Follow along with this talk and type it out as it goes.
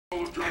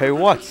Hey,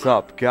 what's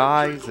up,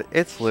 guys?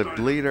 It's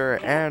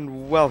LivedLeader,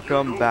 and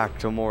welcome back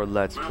to more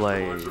Let's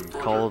Play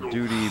Call of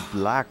Duty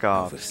Black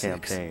Ops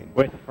campaign.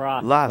 With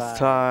Frost. Last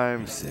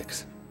time,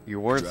 you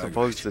weren't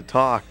supposed to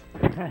talk.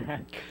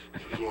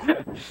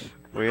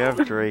 We have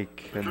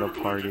Drake in the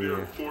party.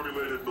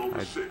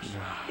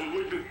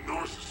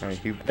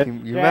 Alright, you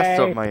messed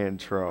up my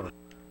intro.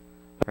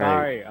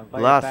 Alright,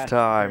 last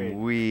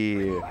time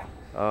we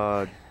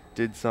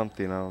did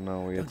something, I don't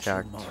know, we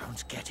attacked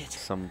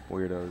some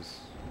weirdos.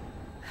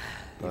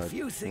 But,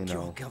 you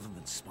know,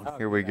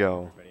 here we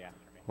go.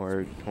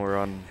 We're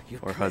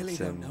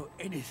Hudson.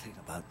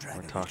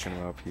 We're talking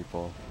about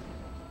people.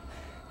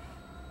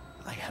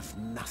 I have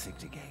nothing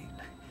to gain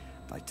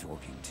by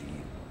talking to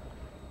you.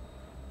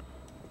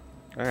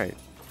 Alright.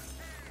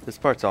 This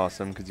part's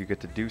awesome because you get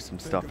to do some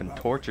stuff and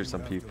torture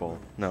some people.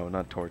 No,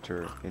 not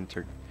torture.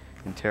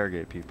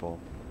 Interrogate people.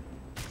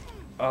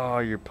 Oh,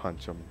 you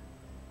punch them.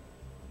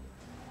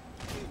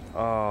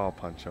 Oh,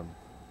 punch them.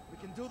 We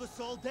can do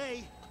this all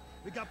day.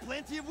 We got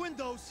plenty of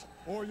windows.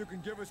 Or you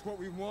can give us what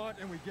we want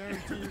and we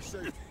guarantee your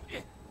safety.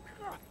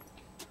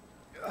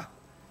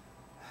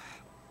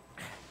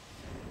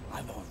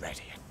 I'm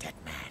already a dead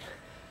man.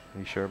 Are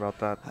you sure about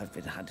that? I've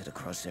been hunted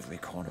across every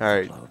corner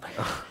of the globe.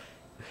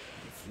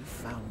 If you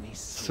found me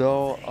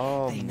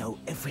they know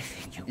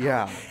everything you know.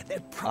 Yeah,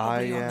 They're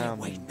probably I on their am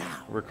way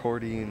now.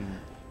 recording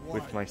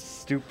with my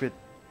stupid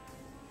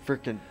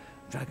freaking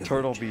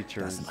turtle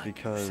beachers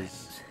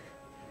because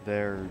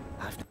they're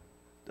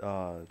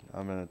I'm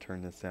gonna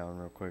turn this down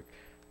real quick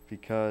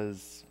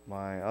because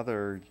my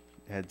other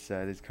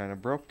headset is kind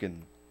of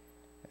broken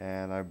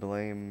and I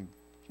blame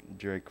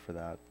Drake for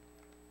that.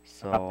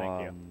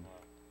 So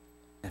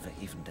Never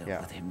even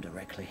dealt with him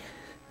directly.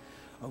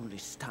 Only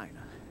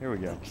Steiner. Here we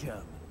go. The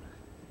German.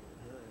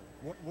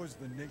 What was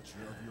the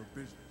nature of your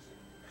business?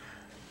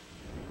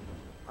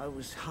 I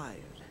was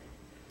hired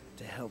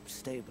to help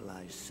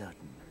stabilize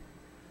certain.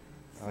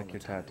 I like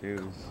your tattoos.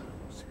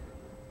 compounds.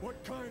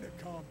 What kind of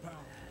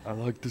compound? I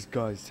like this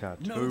guy's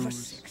tattoos. Nova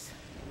 6.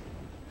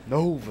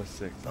 Nova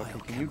 6. Okay,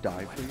 can you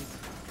die, please?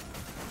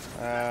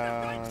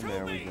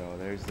 There we go.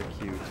 There's the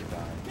cue to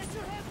die.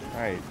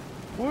 Alright.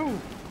 Woo!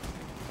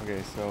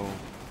 Okay, so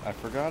I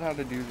forgot how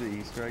to do the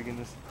Easter egg in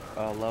this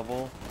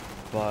level,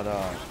 but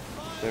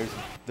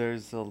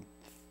there's a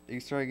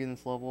Easter egg in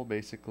this level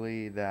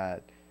basically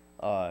that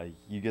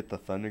you get the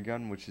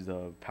Thundergun, which is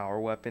a power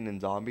weapon in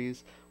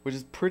zombies, which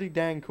is pretty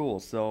dang cool.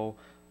 So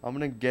I'm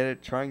gonna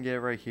try and get it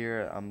right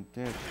here. I'm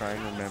gonna try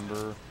and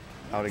remember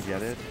how to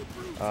get it.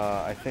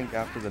 I think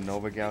after the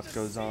Nova gas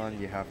goes on,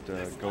 you have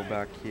to go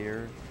back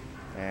here.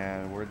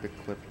 And where'd the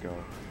clip go?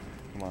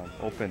 Come on,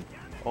 open,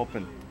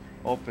 open,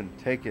 open.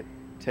 Take it,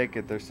 take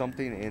it. There's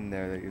something in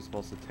there that you're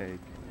supposed to take.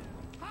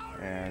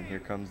 And here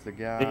comes the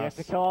gas. Did you have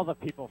to kill all the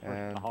people first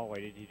in the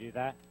hallway? Did you do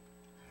that?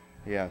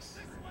 Yes,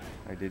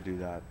 I did do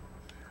that.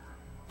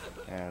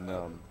 And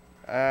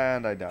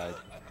I died.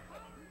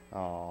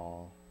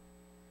 Oh.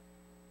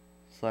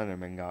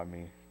 Slenderman got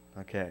me.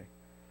 Okay.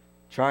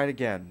 Try it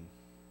again.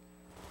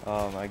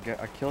 I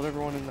killed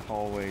everyone in the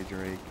hallway,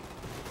 Drake.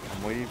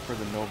 I'm waiting for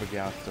the Nova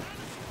gas to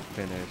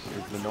finish.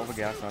 Is the Nova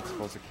gas not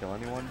supposed to kill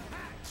anyone?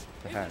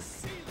 The heck?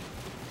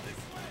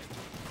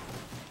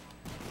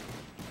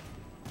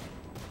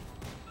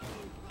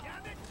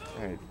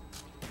 Alright.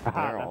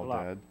 They're all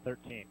dead.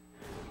 13.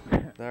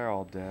 They're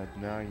all dead.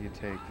 Now you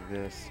take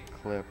this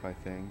clip, I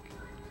think.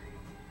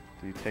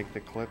 Do you take the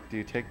clip? Do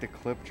you take the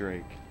clip,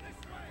 Drake?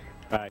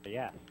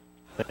 Yeah.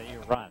 Then you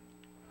run.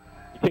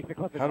 You take the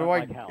clip and run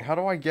like hell. How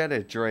do I get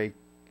it, Drake?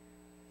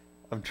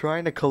 I'm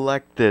trying to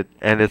collect it,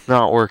 and it's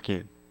not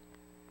working.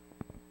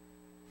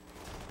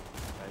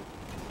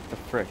 The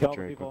frick, Kill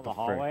Drake, people what in the the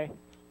frick? hallway?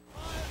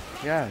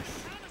 Yes,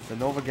 the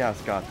Nova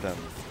gas got them.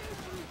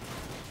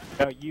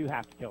 No, you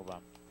have to kill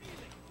them.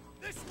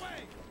 This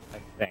way. I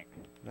think.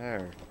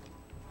 There.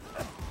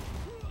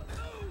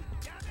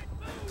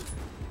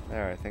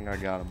 There, I think I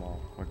got them all.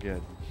 We're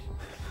good.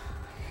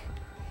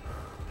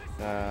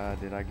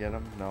 Did I get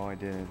them? No, I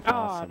didn't. Oh,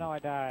 Awesome. no, I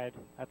died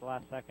at the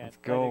last second. Let's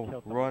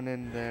go run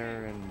in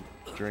there and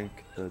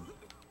drink the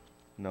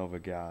Nova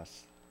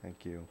gas.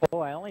 Thank you. Oh,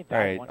 I only died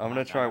Alright, one I'm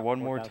gonna time. try one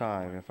more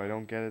time. If I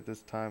don't get it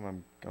this time,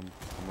 I'm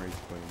rage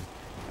quitting.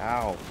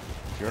 Ow,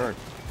 jerk.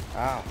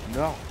 Ow,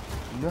 no,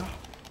 no,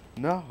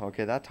 no.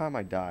 Okay, that time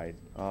I died.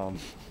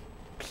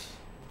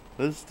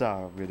 This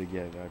time I'm gonna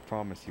get it. I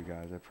promise you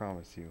guys. I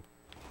promise you.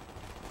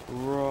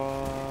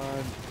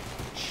 Run,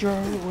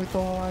 shoot with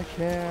all I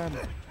can.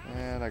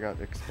 And I got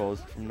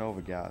exposed from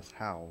Nova gas.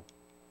 How?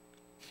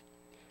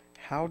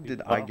 How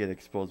did I get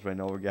exposed by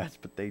Nova gas,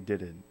 but they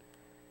didn't?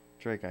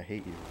 Drake, I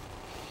hate you.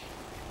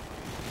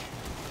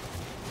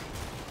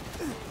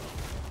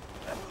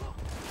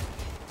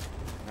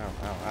 Ow,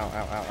 ow, ow,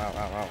 ow, ow,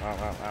 ow, ow, ow,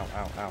 ow, ow,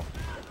 ow, ow.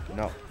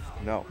 No,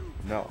 no,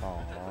 no.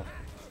 Aww.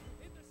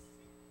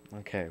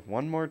 Okay,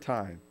 one more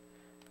time.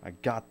 I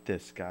got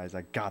this, guys.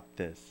 I got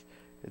this.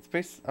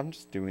 I'm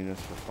just doing this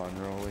for fun,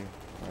 really.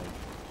 Like,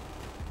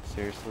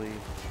 seriously.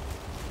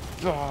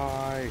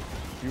 Die!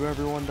 You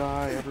everyone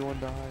die, everyone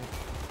die.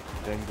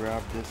 Then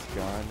grab this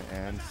gun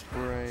and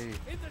spray.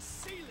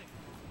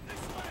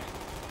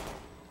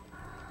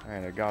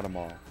 Alright, I got them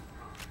all.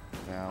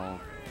 Now,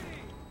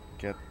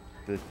 get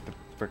the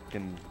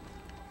frickin'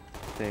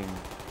 thing.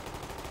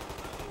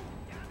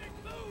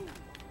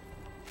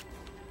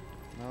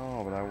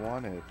 No, but I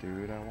want it,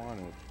 dude. I want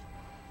it.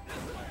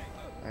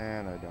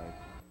 And I died.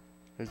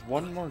 There's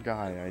one more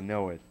guy. I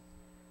know it.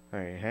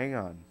 Alright, hang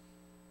on.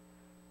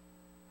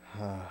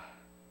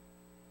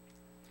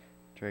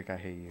 Drake, I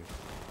hate you.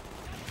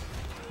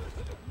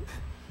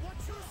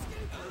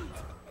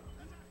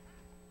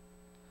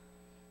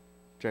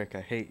 Drake,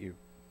 I hate you.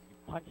 You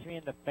punch me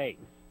in the face.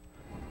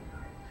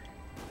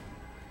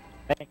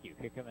 Thank you.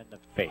 Kick him in the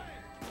face.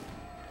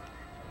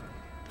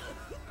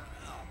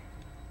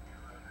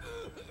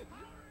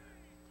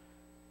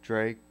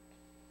 Drake,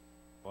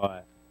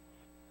 What?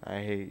 I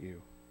hate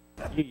you.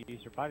 You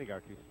used your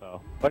bodyguard too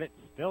slow, but it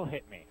still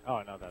hit me.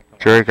 Oh no, that's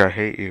Drake, I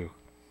hate you.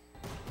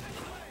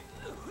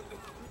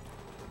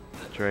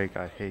 Drake,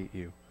 I hate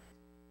you.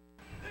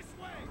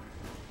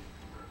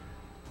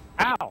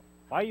 Ow!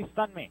 Why you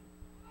stun me?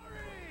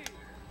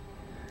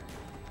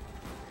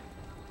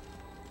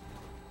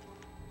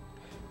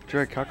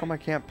 Drake, how come I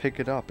can't pick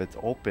it up? It's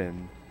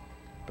open,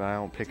 but I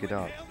don't pick it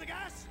up.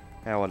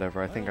 Yeah,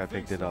 whatever. I think I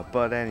picked it up.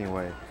 But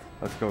anyway,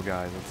 let's go,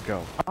 guys. Let's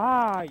go.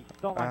 Ah, you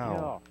stole my Ow.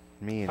 kill.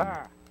 Mean.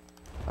 Ah.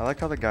 I like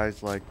how the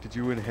guy's like, did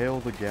you inhale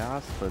the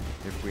gas? But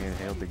if we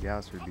inhaled the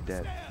gas, we'd be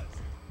dead.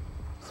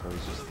 So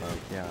he's just like,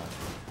 yeah.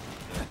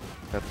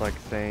 That's like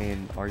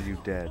saying, are you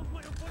dead?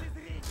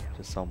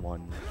 To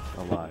someone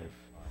alive.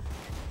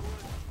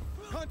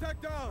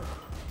 Contact down.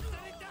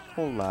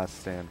 Whole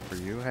last stand for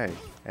you. Hey,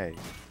 hey,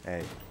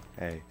 hey,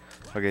 hey.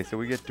 Okay, so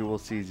we get dual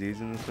CZs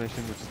in this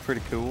mission, which is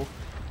pretty cool.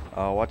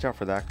 Watch out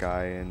for that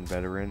guy in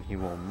Veteran. He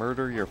will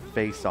murder your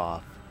face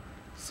off.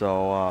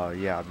 So,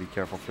 yeah, be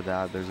careful for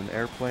that. There's an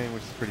airplane,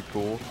 which is pretty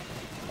cool.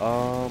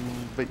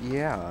 But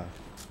yeah,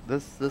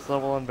 this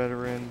level on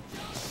Veteran,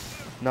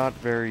 not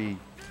very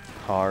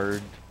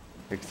hard,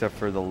 except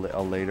for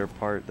a later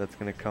part that's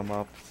gonna come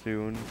up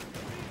soon,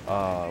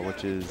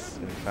 which is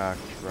in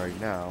fact right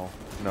now.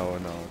 No,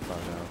 it's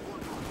not now.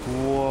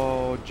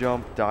 Whoa,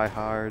 jump Die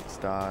Hard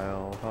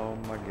style. Oh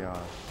my gosh.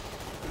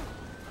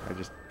 I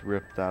just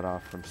ripped that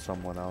off from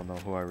someone. I don't know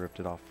who I ripped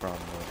it off from,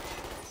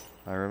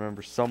 but I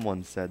remember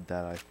someone said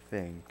that, I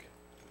think.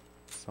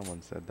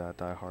 Someone said that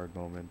Die Hard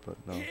moment, but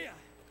no.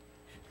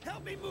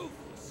 Help me move.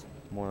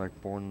 More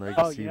like Born Oh,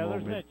 Legacy you know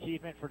there's an moment.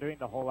 achievement for doing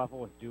the whole level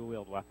with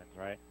dual-wield weapons,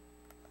 right?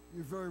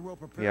 You're very well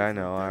prepared. Yeah, I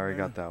for know. a I dead already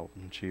man. got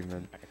that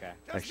achievement. Okay.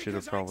 I should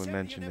have probably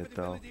mentioned it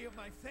though.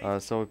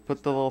 So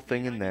put the little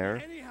thing in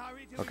there.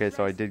 Okay,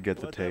 so I did get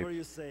the tape.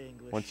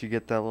 Once you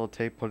get that little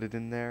tape, put it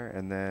in there,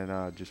 and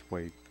then just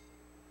wait.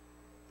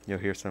 You'll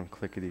hear some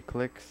clickety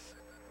clicks.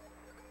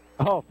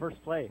 Oh,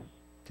 first place.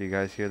 Do you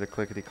guys hear the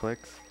clickety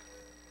clicks?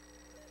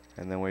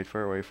 And then wait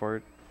for it, wait for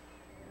it.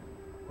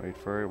 Wait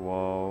for it,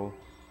 whoa.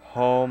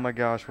 Oh my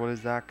gosh, what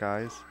is that,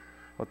 guys?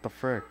 What the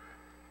frick?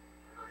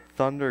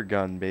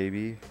 Thundergun,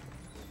 baby.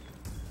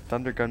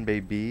 Thundergun,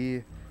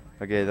 baby.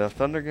 Okay, the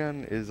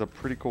Thundergun is a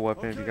pretty cool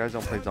weapon. If you guys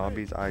don't play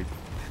zombies, I,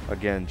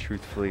 again,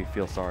 truthfully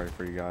feel sorry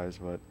for you guys,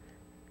 but...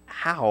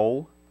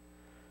 How?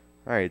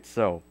 Alright,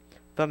 so,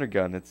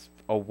 Thundergun, it's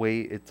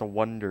a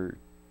wonder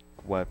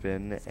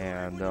weapon,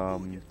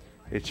 and,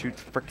 it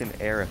shoots frickin'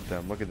 air at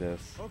them. Look at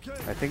this.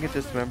 I think it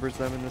dismembers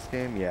them in this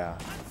game. Yeah,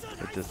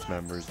 it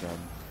dismembers them.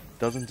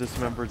 Doesn't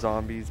dismember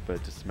zombies, but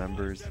it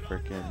dismembers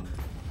frickin'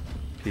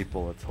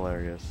 people. It's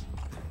hilarious.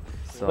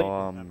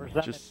 So,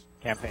 just...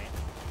 Campaign.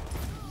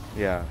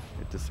 Yeah,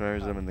 it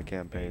dismembers them in the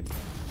campaign.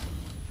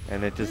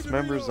 And it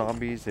dismembers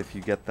zombies if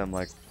you get them,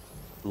 like,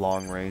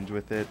 long range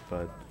with it,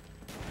 but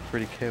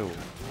pretty cool.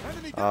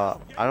 I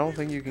don't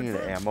think you can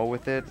get ammo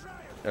with it,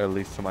 at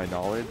least to my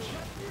knowledge.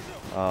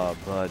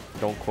 But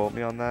don't quote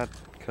me on that,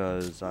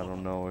 because I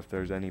don't know if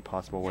there's any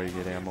possible way to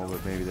get ammo,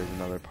 but maybe there's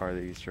another part of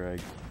the Easter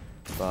egg.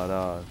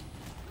 But,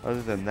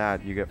 other than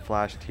that, you get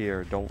flashed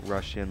here. Don't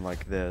rush in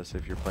like this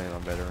if you're playing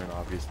on Veteran,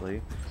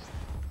 obviously.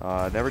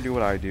 Never do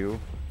what I do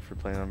if you're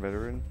playing on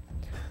Veteran,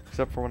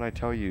 except for when I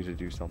tell you to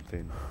do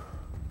something.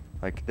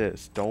 Like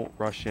this. Don't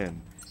rush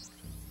in.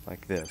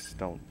 Like this.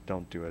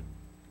 Don't do it.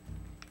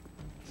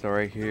 So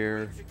right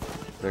here,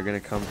 they're gonna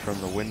come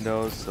from the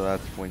windows, so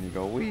that's when you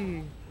go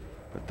wee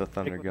with the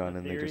thunder gun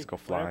and they just go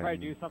flying. Whenever I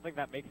do something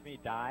that makes me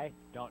die,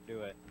 don't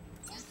do it.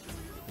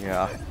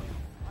 Yeah.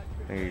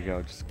 There you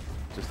go.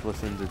 Just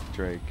listen to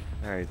Drake.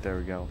 Alright, there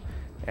we go.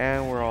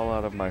 And we're all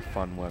out of my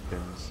fun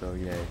weapons, so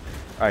yay.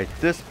 Alright,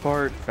 this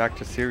part, back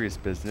to serious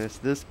business.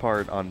 This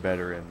part on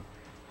Veteran.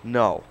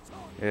 No.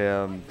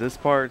 This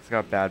part's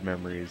got bad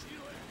memories.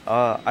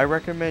 I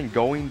recommend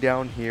going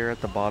down here at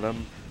the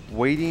bottom,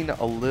 waiting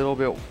a little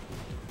bit,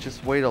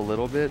 just wait a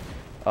little bit.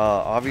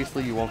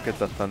 Obviously you won't get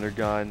the thunder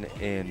gun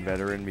in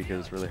Veteran because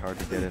it's really hard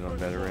to get it on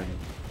Veteran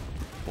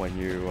when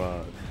you,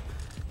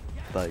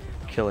 like,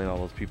 killing all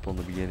those people in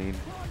the beginning.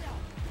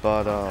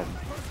 But,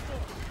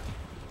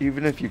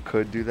 even if you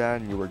could do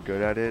that and you were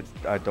good at it,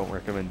 I don't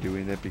recommend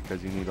doing it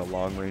because you need a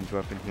long range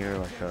weapon here,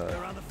 like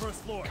a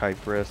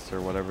Kypris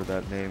or whatever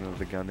that name of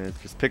the gun is.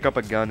 Just pick up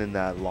a gun in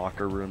that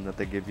locker room that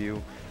they give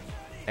you,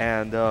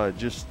 and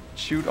just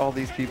shoot all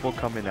these people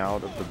coming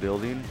out of the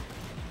building.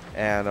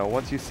 And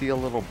once you see a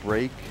little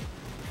break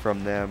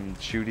from them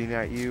shooting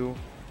at you,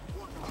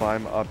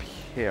 climb up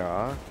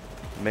here.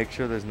 Make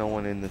sure there's no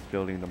one in this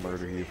building to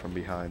murder you from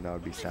behind. That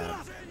would be sad.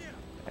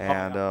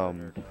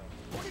 And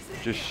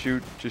just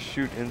shoot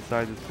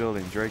inside this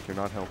building. Drake, you're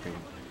not helping.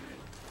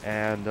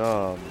 And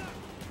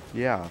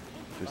yeah,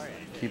 just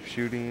keep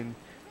shooting.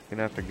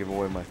 Gonna have to give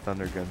away my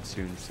Thundergun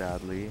soon,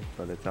 sadly,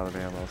 but it's out of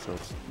ammo, so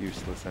it's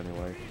useless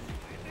anyway.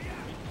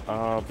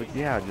 But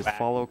yeah, just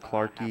follow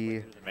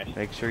Clarky.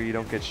 Make sure you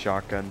don't get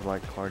shotgunned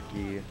like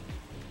Clarky,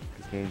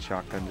 because getting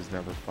shotgunned is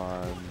never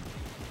fun.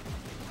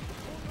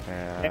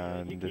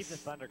 And if you keep the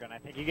Thundergun, I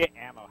think you get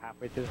ammo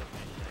halfway through the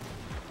mission.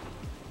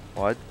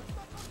 What?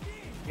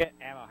 You get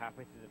ammo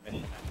halfway through the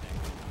mission, I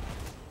think.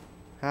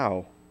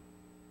 How?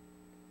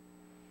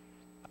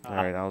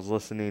 Alright, I was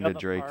listening to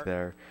Drake part?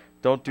 there.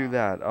 Don't do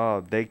that.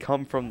 Oh, they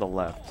come from the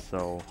left,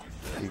 so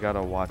you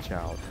gotta watch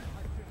out.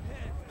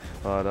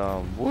 But,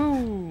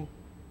 woo!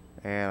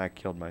 And I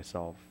killed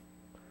myself.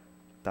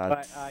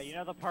 That's But, you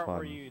know the part fun.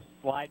 where you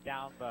slide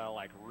down the,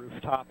 like,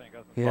 rooftop and it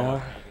goes Yeah.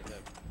 forward and you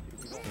get the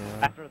two people?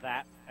 Yeah. After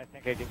that, I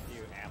think I give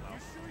you ammo.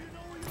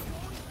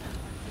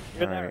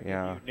 You're there, Alright,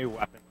 yeah. new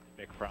weapons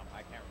to pick from.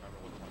 I can't remember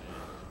which one it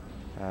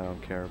is. I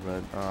don't care,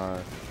 but,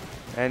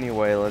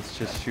 anyway, let's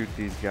just shoot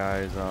these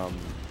guys.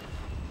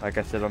 Like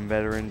I said, I'm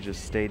veteran,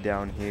 just stay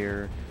down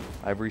here.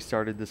 I've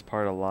restarted this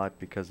part a lot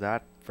because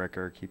that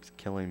fricker keeps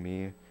killing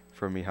me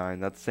from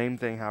behind. That same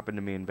thing happened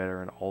to me in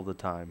veteran all the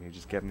time. He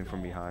just get me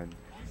from behind.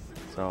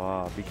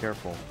 So, be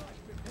careful.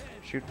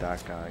 Shoot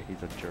that guy,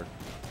 he's a jerk.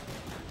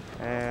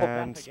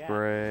 And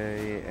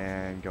spray,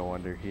 and go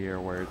under here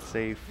where it's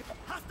safe.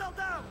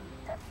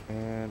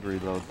 And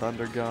reload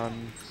Thundergun.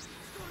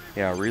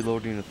 Yeah,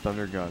 reloading the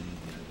Thundergun.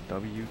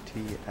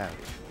 WTF.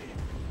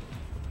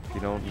 If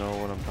you don't know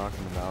what I'm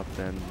talking about,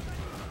 then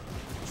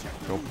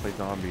go play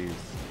zombies.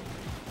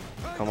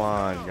 Come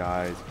on,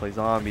 guys, play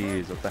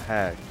zombies. What the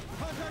heck?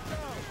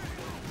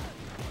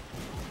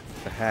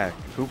 What the heck?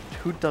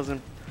 Who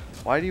doesn't?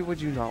 Why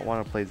would you not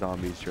want to play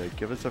zombies, Drake?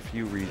 Give us a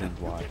few reasons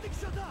why.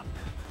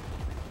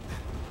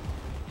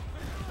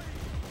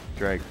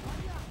 Drake.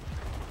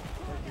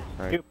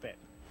 Alright. Stupid.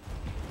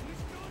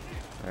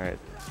 Alright.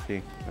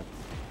 See,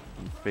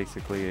 that's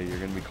basically it. You're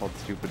gonna be called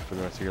stupid for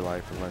the rest of your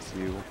life unless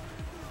you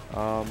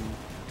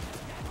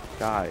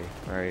die.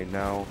 Alright,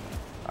 now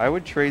I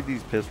would trade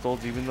these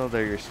pistols even though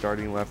they're your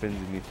starting weapons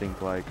and you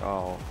think like,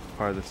 oh,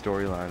 part of the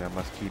storyline, I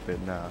must keep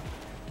it. Nah.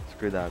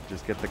 Screw that.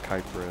 Just get the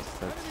Kypris.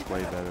 That's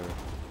way better.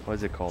 What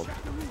is it called?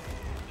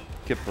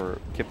 Kypris.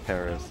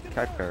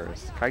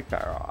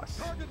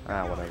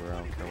 Ah, whatever. I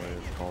don't care what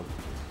it's called.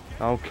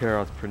 I don't care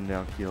about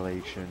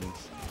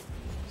pronunciations.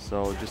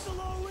 So just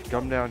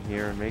come down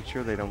here and make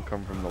sure they don't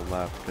come from the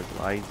left, because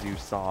as you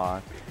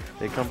saw,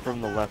 they come from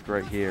the left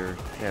right here.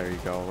 There you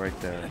go, right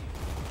there.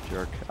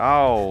 Jerk.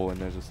 Oh, and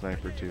there's a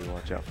sniper too.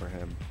 Watch out for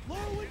him,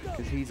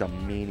 because he's a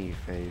meanie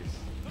face.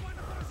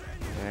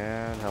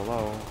 And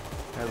hello.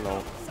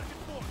 Hello.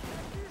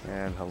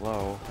 And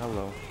hello.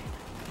 Hello.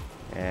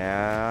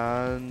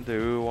 And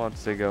who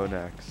wants to go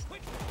next?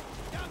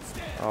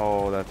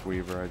 Oh, that's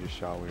Weaver. I just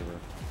shot Weaver.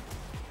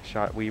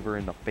 Shot Weaver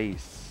in the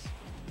face.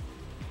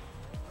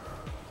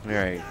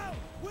 Alright.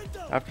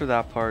 After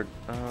that part,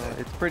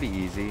 it's pretty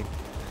easy.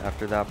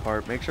 After that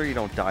part, make sure you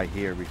don't die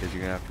here because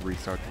you're going to have to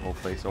restart the whole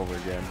place over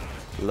again.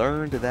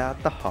 Learned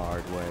that the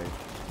hard way.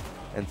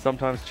 And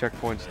sometimes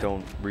checkpoints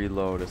don't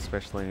reload,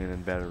 especially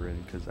in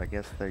veteran, because I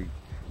guess they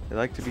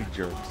like to be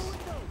jerks.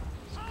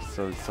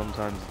 So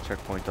sometimes the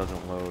checkpoint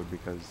doesn't load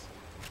because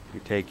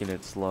you're taking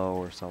it slow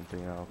or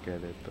something. I don't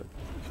get it, but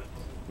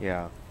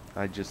yeah.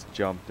 I just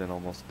jumped and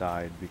almost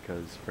died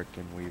because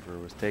frickin' Weaver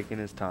was taking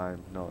his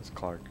time. No, it's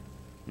Clark.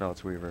 No,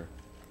 it's Weaver.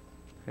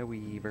 Hey,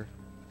 Weaver.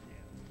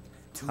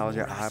 How's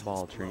your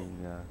eyeball treating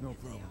ya? No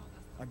problem.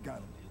 I got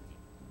him.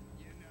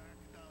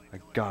 I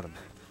got him.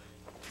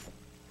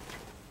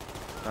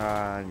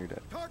 Ah, and you're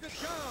dead.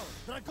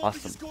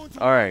 Awesome.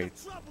 Alright.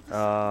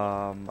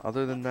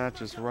 Other than that,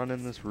 just run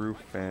in this roof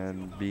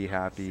and be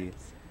happy.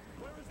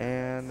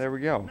 And there we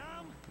go.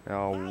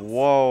 Oh,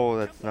 whoa,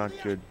 that's not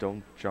good.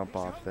 Don't jump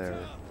off there.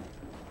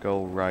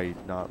 Go right,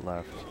 not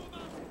left.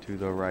 To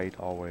the right,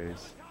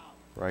 always.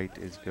 Right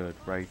is good.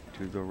 Right,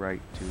 to the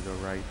right, to the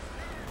right.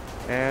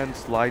 And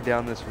slide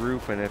down this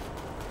roof, and if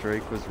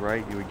Drake was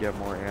right, you would get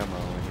more ammo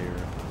in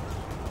here.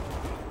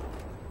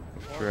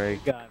 If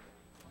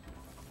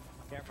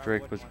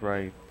Drake was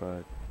right,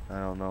 but I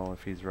don't know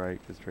if he's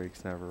right, because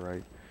Drake's never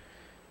right.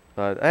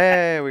 But,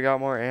 hey, we got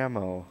more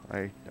ammo.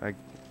 I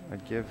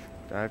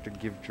have to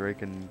give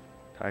Drake a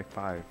high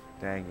five.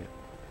 Dang it.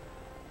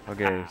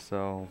 Okay,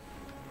 so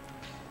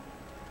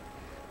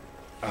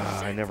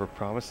I never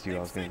promised you I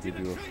was going to give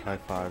you a high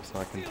five, so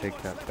I can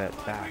take that bet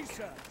back.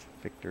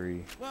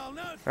 Victory.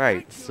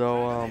 Alright,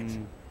 so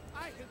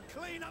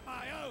clean up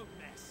my own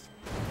mess.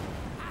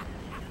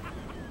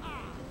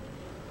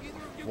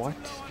 What?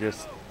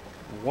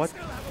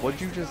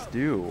 What'd you just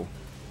do?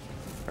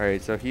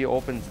 Alright, so he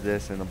opens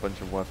this and a bunch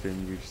of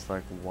weapons. You're just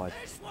like, what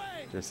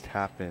just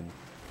happened?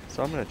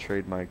 So I'm gonna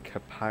trade my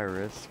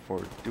Papyrus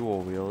for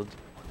dual wield.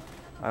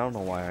 I don't know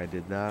why I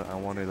did that. I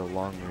wanted a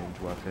long range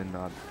weapon,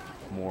 not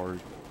more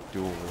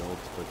dual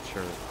wields, but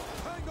sure.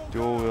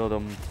 Dual wield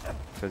them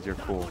because you're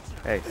cool.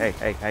 Hey, hey,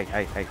 hey, hey,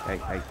 hey, hey, hey,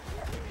 hey.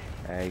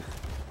 Hey.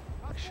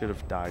 I should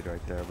have died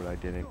right there, but I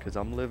didn't because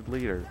I'm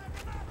LivedLeader.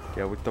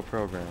 Get with the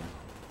program.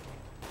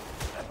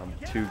 I'm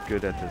too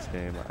good at this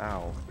game.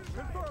 Ow.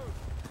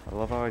 I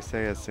love how I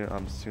say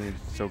I'm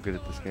so good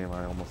at this game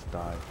I almost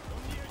die.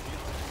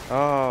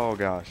 Oh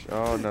gosh.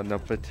 Oh no no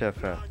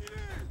Patifa.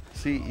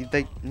 See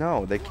they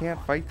can't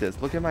fight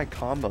this. Look at my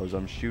combos.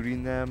 I'm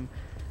shooting them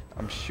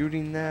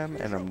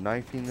and I'm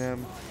knifing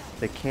them.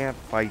 They can't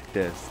fight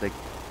this. They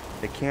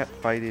can't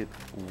fight it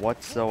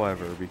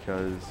whatsoever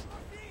because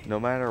no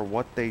matter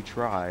what they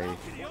try,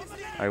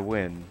 I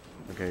win.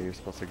 Okay, you're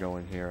supposed to go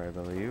in here, I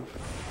believe.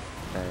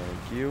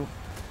 Thank you.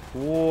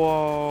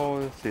 Whoa,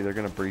 let's see, they're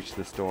gonna breach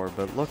this door,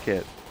 but look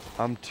it,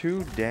 I'm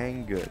too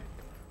dang good.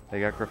 They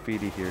got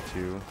graffiti here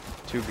too.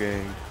 Too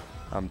gang.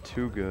 I'm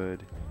too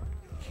good.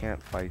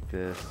 Can't fight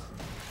this.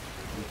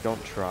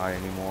 Don't try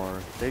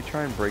anymore. They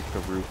try and break the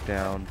roof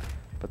down,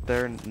 but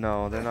they're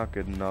not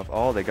good enough.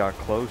 Oh, they got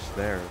close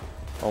there.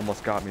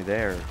 Almost got me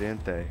there,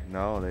 didn't they?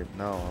 No. I'm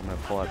gonna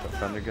pull out the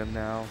Thundergun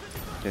now.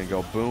 Gonna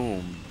go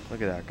boom.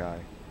 Look at that guy.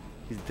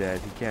 He's dead.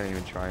 He can't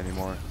even try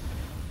anymore.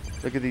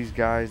 Look at these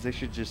guys. They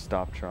should just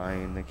stop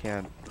trying. They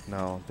can't.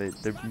 No.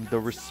 The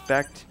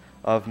respect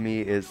of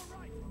me is.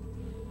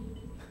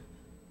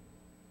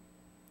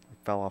 I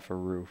fell off a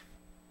roof.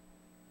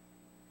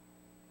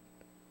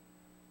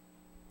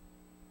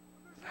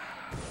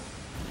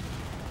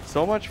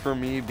 So much for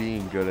me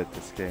being good at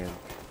this game.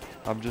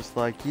 I'm just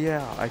like,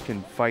 yeah, I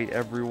can fight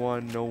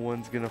everyone. No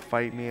one's gonna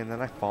fight me, and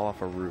then I fall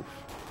off a roof.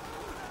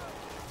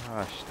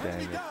 Gosh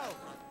dang it.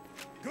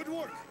 Good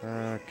work.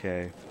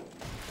 Okay.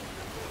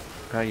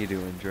 How you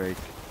doing, Drake?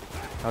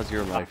 How's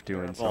your life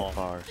doing so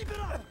far? Terrible.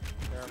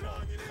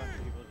 Some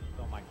people just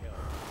stole my kill.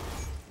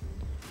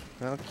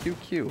 Well,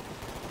 QQ.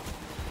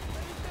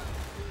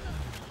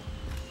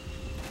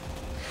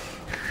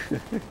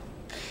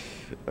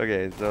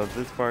 Okay, so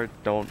this part,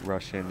 don't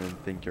rush in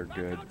and think you're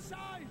good.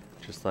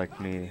 Just like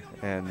me.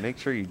 And make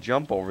sure you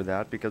jump over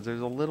that because there's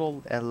a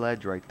little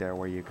ledge right there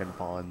where you can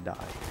fall and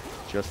die.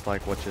 Just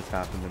like what just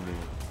happened to me.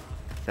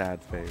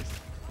 Sad face.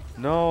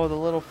 No, the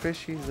little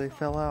fishies, they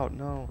fell out.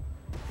 No.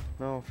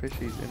 No,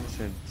 fishy's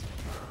innocent.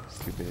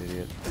 Stupid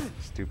idiot.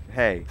 Stupid.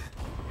 Hey.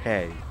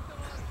 Hey.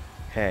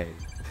 Hey.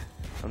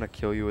 I'm gonna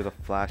kill you with a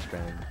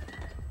flashbang.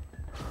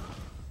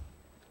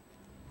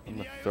 I'm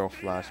gonna throw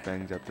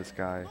flashbangs at this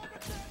guy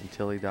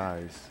until he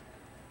dies.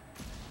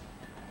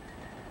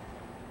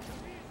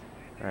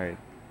 Alright.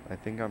 I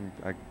think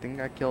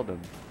I killed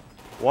him.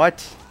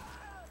 What?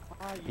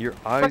 Your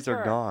eyes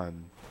are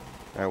gone.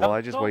 Alright, well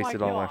I just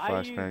wasted all my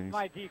flashbangs.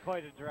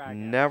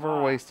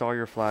 Never waste all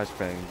your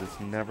flashbangs. It's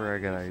never a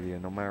good idea.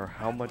 No matter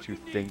how much you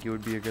think it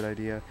would be a good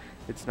idea,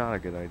 it's not a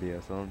good idea,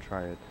 so don't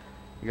try it.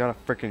 You got a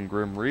freaking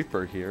Grim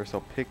Reaper here, so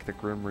pick the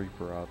Grim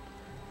Reaper up.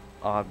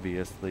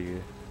 Obviously.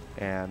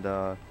 And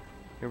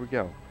here we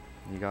go.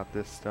 You got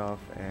this stuff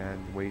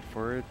and wait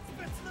for it.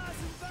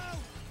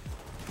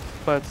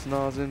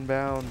 Spetsnaz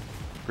inbound.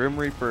 Grim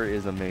Reaper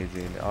is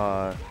amazing.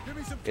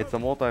 It's a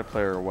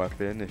multiplayer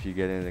weapon if you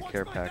get in a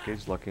care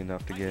package. Lucky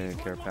enough to get in a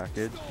care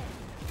package.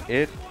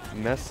 It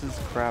messes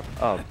crap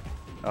up.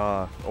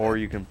 Or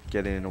you can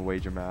get in a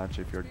wager match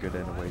if you're good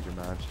in a wager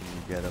match and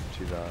you get up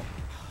to the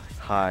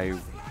high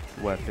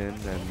weapon,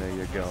 then there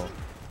you go.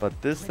 But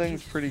this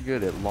thing's pretty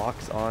good. It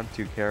locks on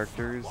to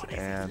characters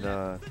and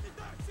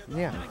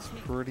yeah, it's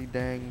pretty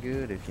dang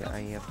good if you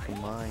ask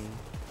mine.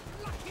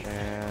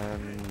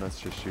 And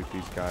let's just shoot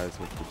these guys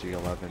with the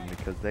G11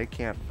 because they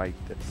can't fight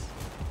this.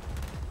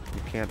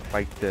 You can't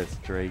fight this,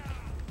 Drake.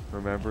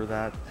 Remember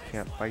that? You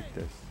can't fight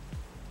this.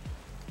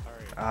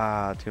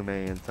 Ah, too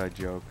many inside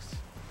jokes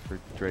for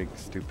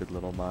Drake's stupid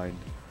little mind.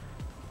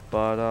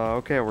 But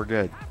okay, we're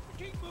good.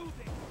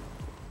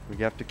 We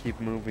have to keep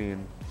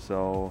moving.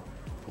 So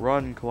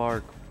run,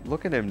 Clark.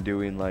 Look at him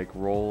doing like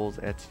rolls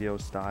Ezio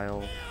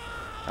style.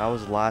 That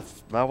was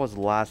last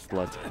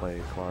Let's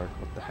Play, Clark.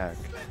 What the heck?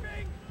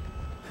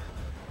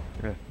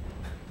 Yeah.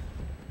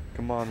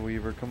 Come on,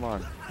 Weaver. Come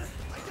on.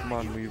 Come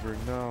on, Weaver.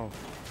 No.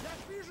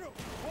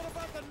 What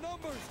about the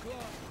numbers,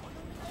 Clark?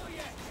 Oh,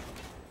 yeah.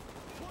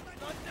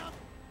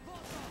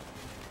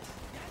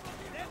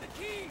 They're the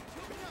key.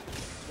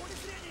 What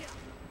is in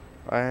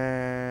here?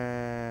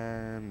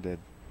 And dead.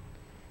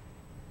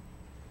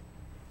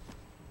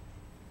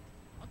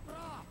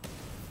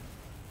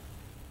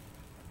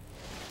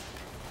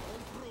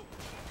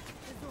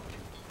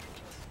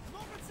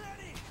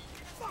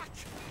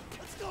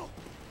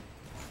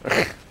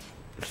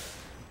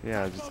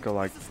 Yeah, just go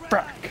like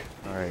frack.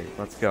 Alright,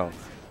 let's go.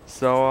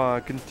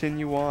 So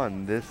continue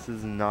on. This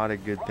is not a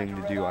good thing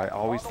to do. I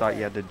always thought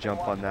you had to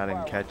jump on that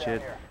and catch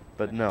it,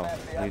 But no,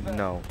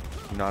 no,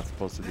 you're not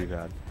supposed to do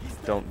that.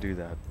 Don't do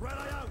that.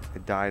 I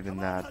died in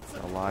that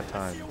a lot of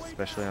times,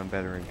 especially on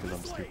veteran because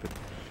I'm stupid.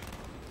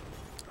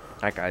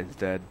 That guy's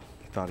dead.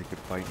 He thought he could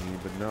fight me,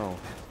 but no.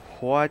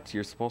 What?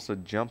 You're supposed to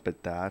jump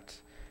at that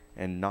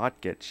and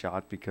not get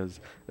shot, because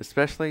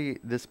especially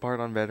this part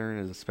on veteran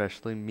is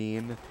especially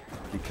mean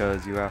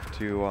because you have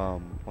to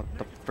what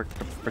the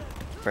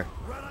frick.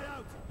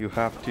 You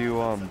have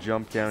to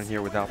jump down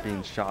here without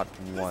being shot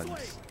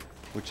once,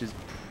 which is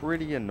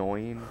pretty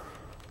annoying.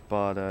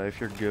 But if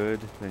you're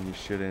good, then you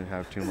shouldn't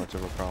have too much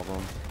of a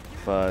problem.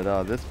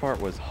 But this part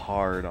was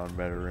hard on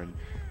veteran.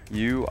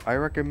 I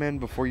recommend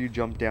before you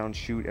jump down,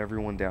 shoot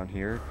everyone down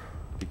here,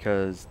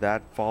 because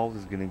that fall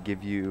is gonna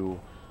give you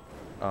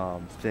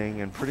thing,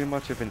 and pretty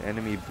much if an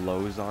enemy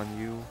blows on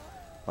you,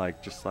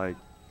 like just like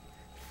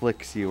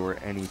flicks you or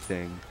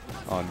anything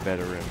on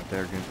veteran,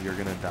 you're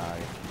gonna die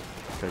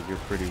because you're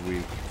pretty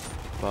weak.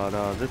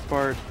 But this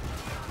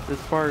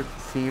part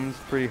seems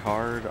pretty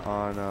hard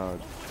on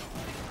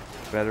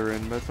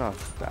veteran, but it's not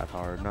that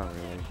hard, not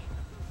really.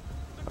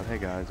 But hey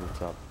guys,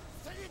 what's up?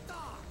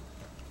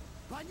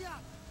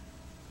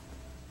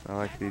 I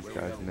like these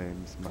guys'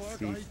 names,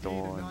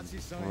 Masito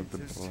and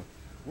blah.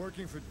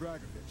 Working for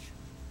Dragovich.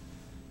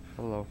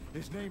 Hello.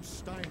 His name's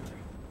Steiner.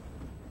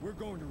 We're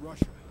going to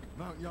Russia,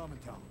 Mount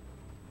Yamantau.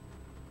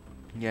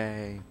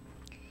 Yay.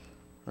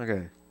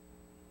 Okay.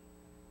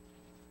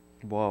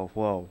 Whoa,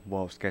 whoa,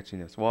 whoa,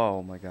 sketchiness. Whoa,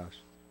 oh my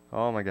gosh.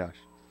 Oh my gosh.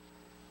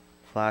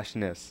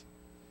 Flashiness.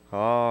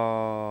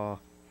 Oh.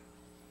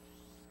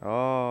 Oh,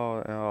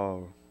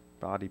 oh.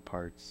 Body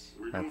parts.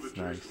 That's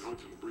nice.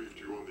 Briefed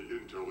you on the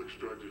intel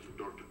extracted from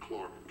Dr.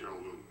 Clark and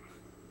Kowloon.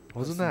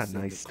 Wasn't that a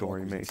nice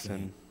story,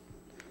 Mason?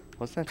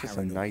 Wasn't that just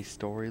a nice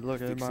story?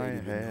 Look at my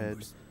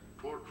head.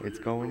 It's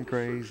going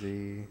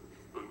crazy.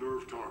 A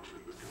nerve toxin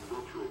that can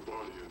rupture a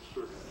body in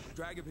seconds.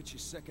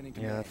 Dragovich's second in Yeah,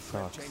 command, that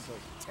sucks.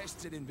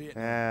 tested in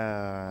Vietnam.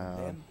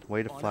 Yeah.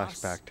 Way to on flash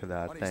us, back to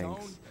that. on his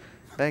Thanks. own.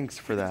 Thanks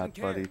for He doesn't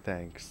that, buddy. care.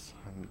 Thanks.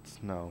 It's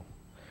no.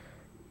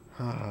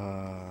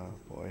 Ah,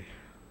 boy.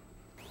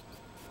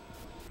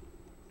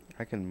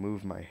 I can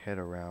move my head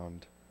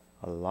around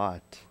a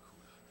lot.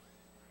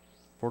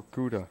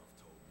 Vorkuta.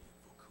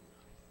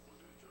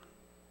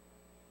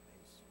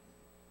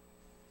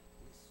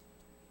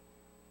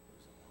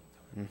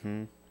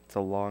 It's a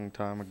long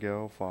time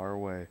ago, far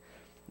away.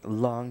 A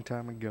long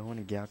time ago in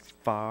a galaxy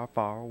far,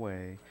 far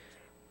away.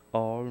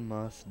 All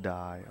must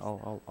die.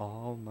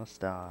 All must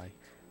die.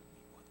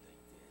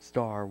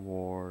 Star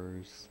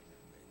Wars.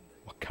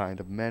 What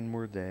kind of men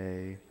were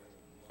they?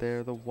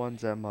 They're the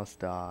ones that must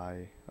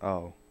die.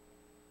 Oh.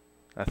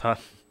 I thought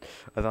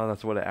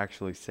that's what it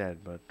actually said,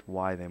 but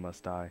why they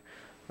must die.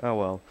 Oh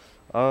well.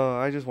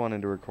 I just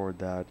wanted to record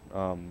that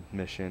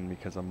mission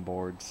because I'm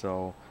bored,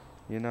 so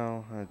you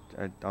know,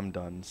 I'm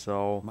done.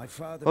 So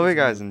hope you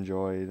guys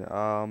enjoyed.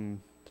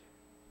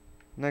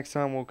 Next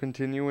time we'll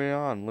continue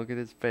on. Look at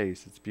his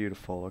face. It's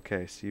beautiful.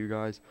 Okay, see you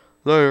guys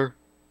later.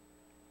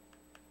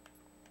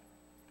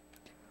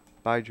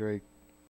 Bye, Drake.